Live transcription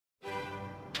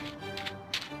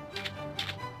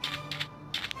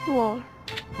Whoa,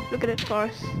 look at that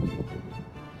forest.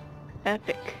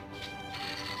 Epic.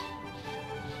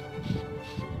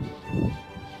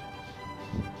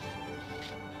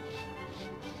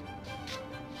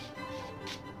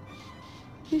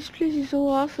 This place is so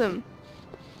awesome.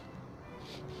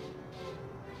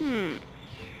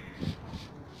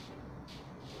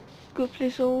 Good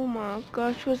place. Oh my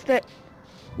gosh, what's that?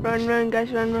 Run, run,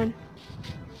 guys, run, run.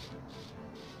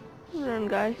 Run,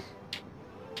 guys.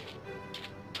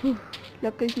 Whew.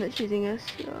 Luckily it's not chasing us.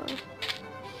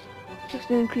 Just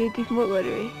in creative mode, by the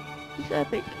way. It's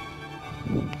epic.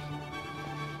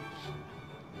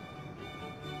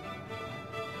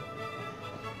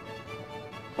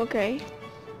 Okay.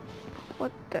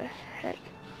 What the heck?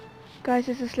 Guys,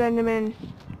 it's a Slenderman.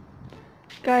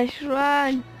 Guys,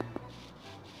 run!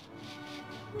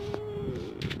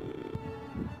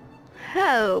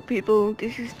 Hello people,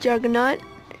 this is Juggernot,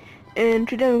 and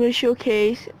today I'm going to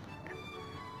showcase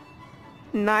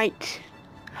night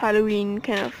Halloween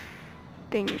kind of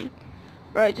thing.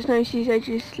 Right, just now you see it's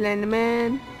actually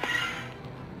Slenderman.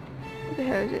 What the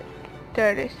hell is it?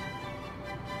 There it is.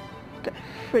 What the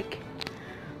frick?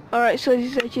 Alright, so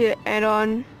this is actually an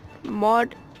add-on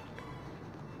mod.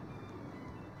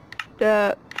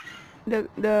 The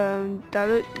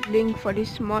download link for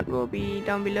this mod will be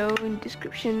down below in the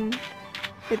description.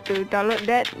 You have to download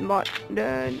that mod,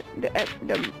 the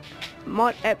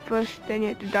mod app first, then you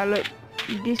have to download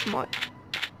this mod.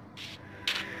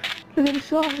 Look at this,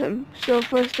 so awesome. So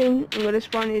first thing I'm gonna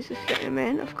spawn is a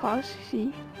Slenderman, of course.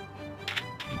 See,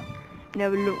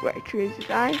 never look right through his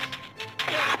eyes.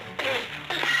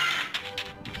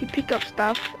 You pick up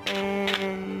stuff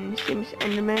and same as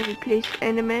Enderman, replace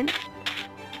Enderman.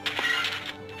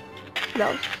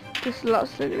 Lost. Just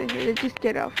lost. Look at this. Let's just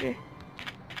get off here.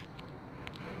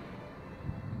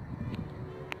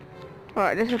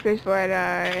 Alright, that's a place where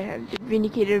I have the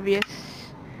Vindicator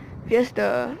vs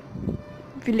the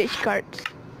village cards.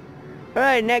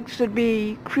 Alright, next would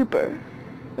be Creeper.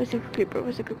 Where's the Creeper?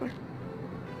 Where's the Creeper?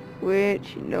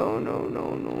 Which? No.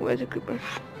 Where's the Creeper?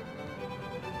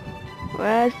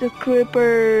 Where's the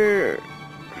Creeper?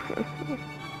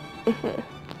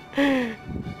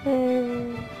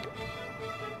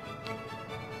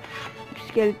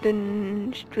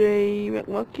 Skeleton, stray,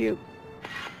 magma cube.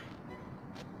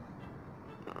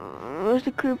 Where's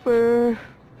the Creeper?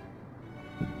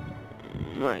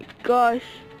 My gosh,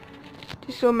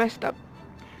 this is so messed up.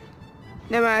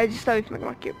 Never mind, I just start with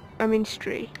magma cube. I mean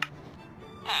stray.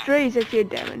 Stray is actually a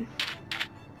demon.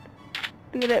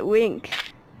 Look at that wings.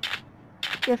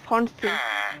 They have horns too.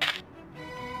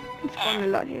 It's spawn a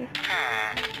lot here.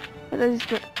 Why does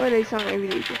it sound like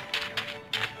really good?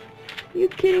 You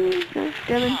kidding me? No,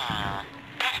 demon.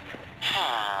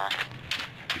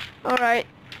 Alright.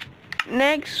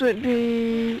 Next would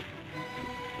be...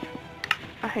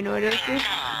 I know what else is.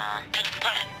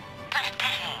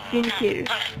 Vindicator.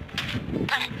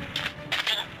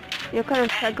 You're kind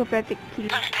of psychopathic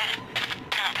killer.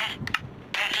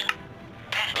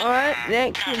 Alright,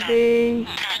 next would be...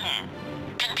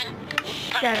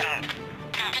 Shut up.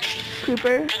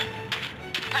 Creeper.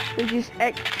 Which is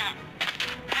X.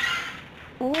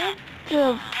 What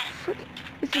the frick?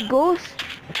 It's a ghost?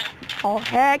 Oh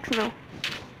heck no.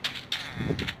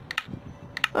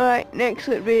 Alright, next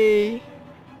would be...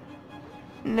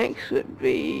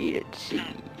 let's see.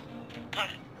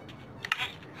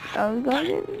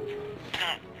 Garden?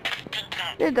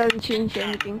 That doesn't change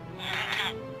anything.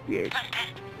 Weird.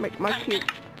 Like my cube.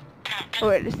 Oh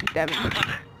wait, this is damage.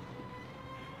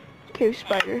 Cave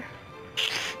spider.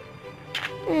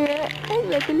 Yeah, I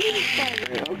like a little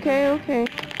spider. Okay.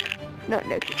 Not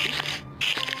that cute.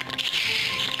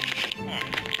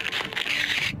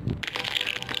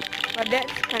 But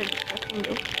that's kind of disgusting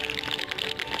though.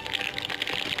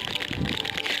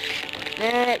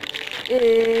 Next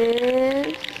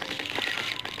is...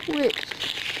 witch.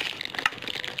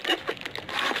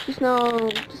 Just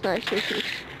not seriously.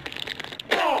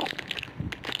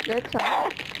 That's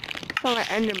sound like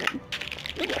Enderman.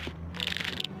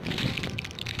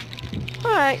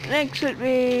 Alright, next would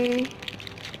be...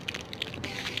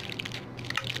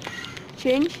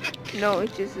 change? No,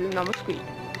 it's just a normal squeak.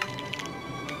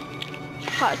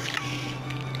 Husk.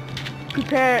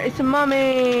 Prepare, it's a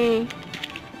mummy!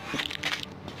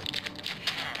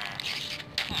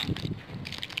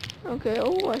 Okay,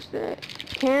 oh, what's that?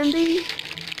 Candy?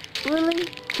 Really?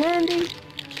 Candy?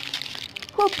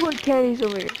 Who put candies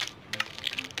over here?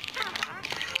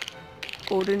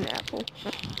 Golden apple.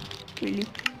 Really?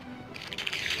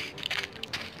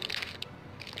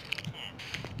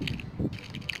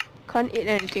 Can't eat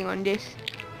anything on this.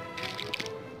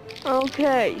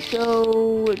 Okay,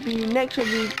 so next will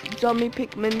be zombie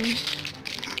pigmen.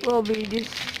 Will be this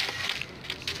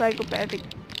psychopathic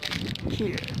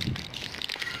killer.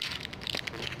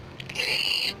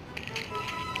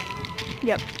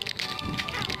 Yep.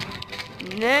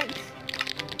 Next.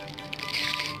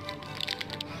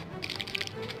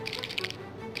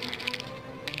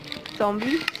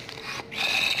 Zombies.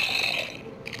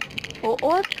 Oh,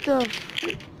 what the?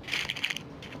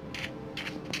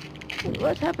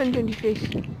 What happened to the face?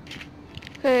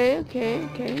 Okay.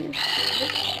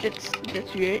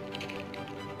 That's weird.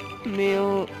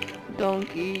 Male,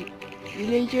 donkey,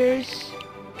 villagers,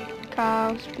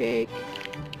 cows, pig,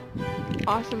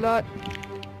 ocelot,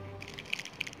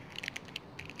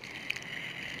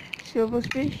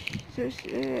 silverfish.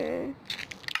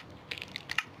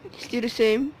 Still the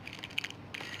same.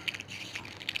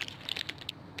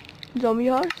 Zombie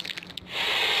horse.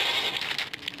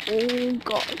 Oh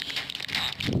gosh.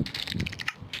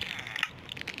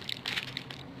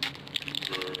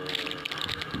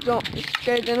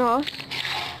 Skeleton horse.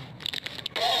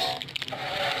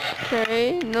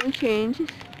 Okay, no changes.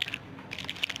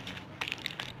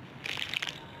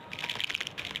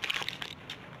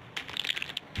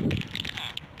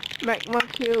 Magma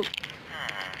cube.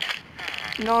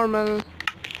 Normal.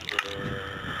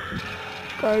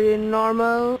 Guardian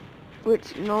normal.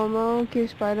 Which normal? Cave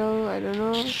spider, I don't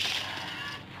know.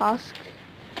 Husk.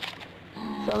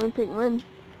 Zombie pigmen.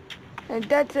 And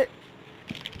that's it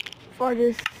for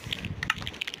this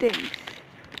thing.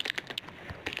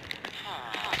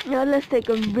 Now let's take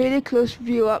a really close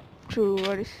view up through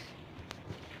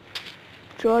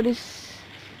all these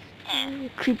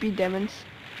creepy demons.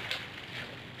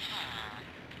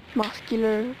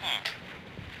 Muscular.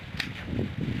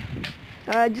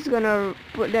 I'm just gonna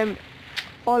put them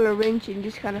all arranged in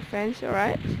this kind of fence,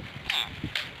 alright?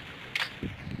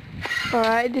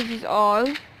 Alright, this is all.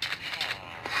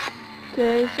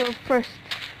 Okay, so first,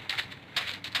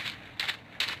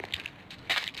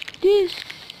 this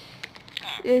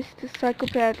is the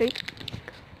psychopathic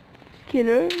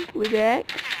killer with the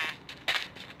axe.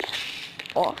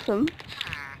 Awesome.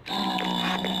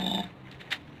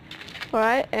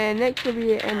 Alright, and next will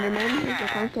be Enderman, which I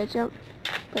can't catch up,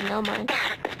 but now mine.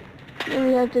 Then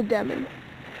we have the demon.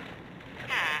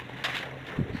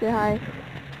 Say hi.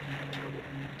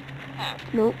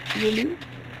 Nope, really.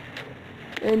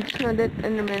 And just now that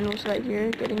Enderman was right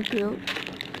here getting killed.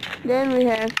 Then we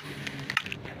have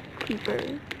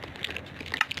Creeper.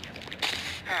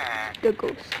 The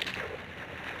ghost.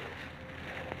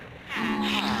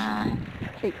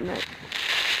 Ignite.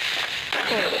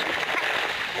 Okay.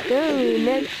 Then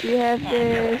next we have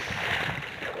this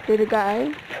little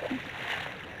guy.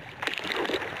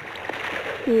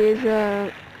 He is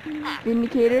a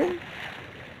Vindicator.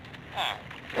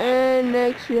 And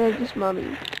next we have this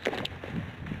mummy.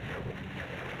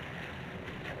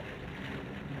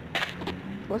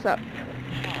 What's up?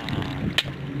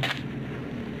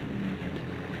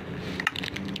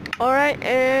 Alright,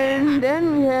 and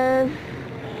then we have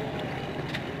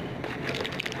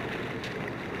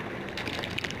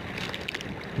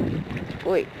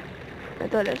wait, I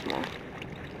thought that's more.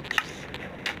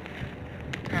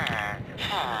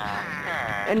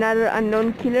 Another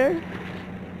unknown killer.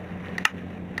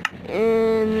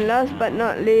 And last but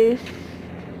not least,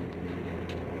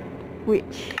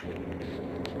 witch.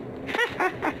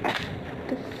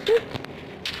 The shit?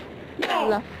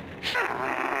 Laugh.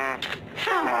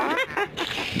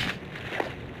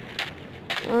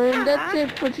 And that's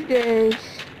it for today's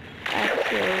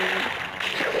episode.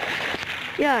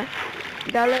 Yeah,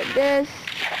 download this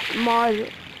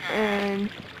mod and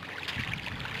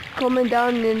comment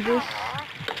down in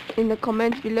the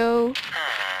comments below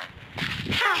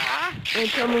and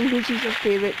tell me which is your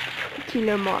favorite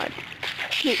killer mobs.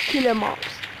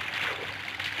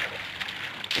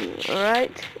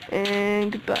 Alright,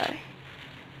 and goodbye.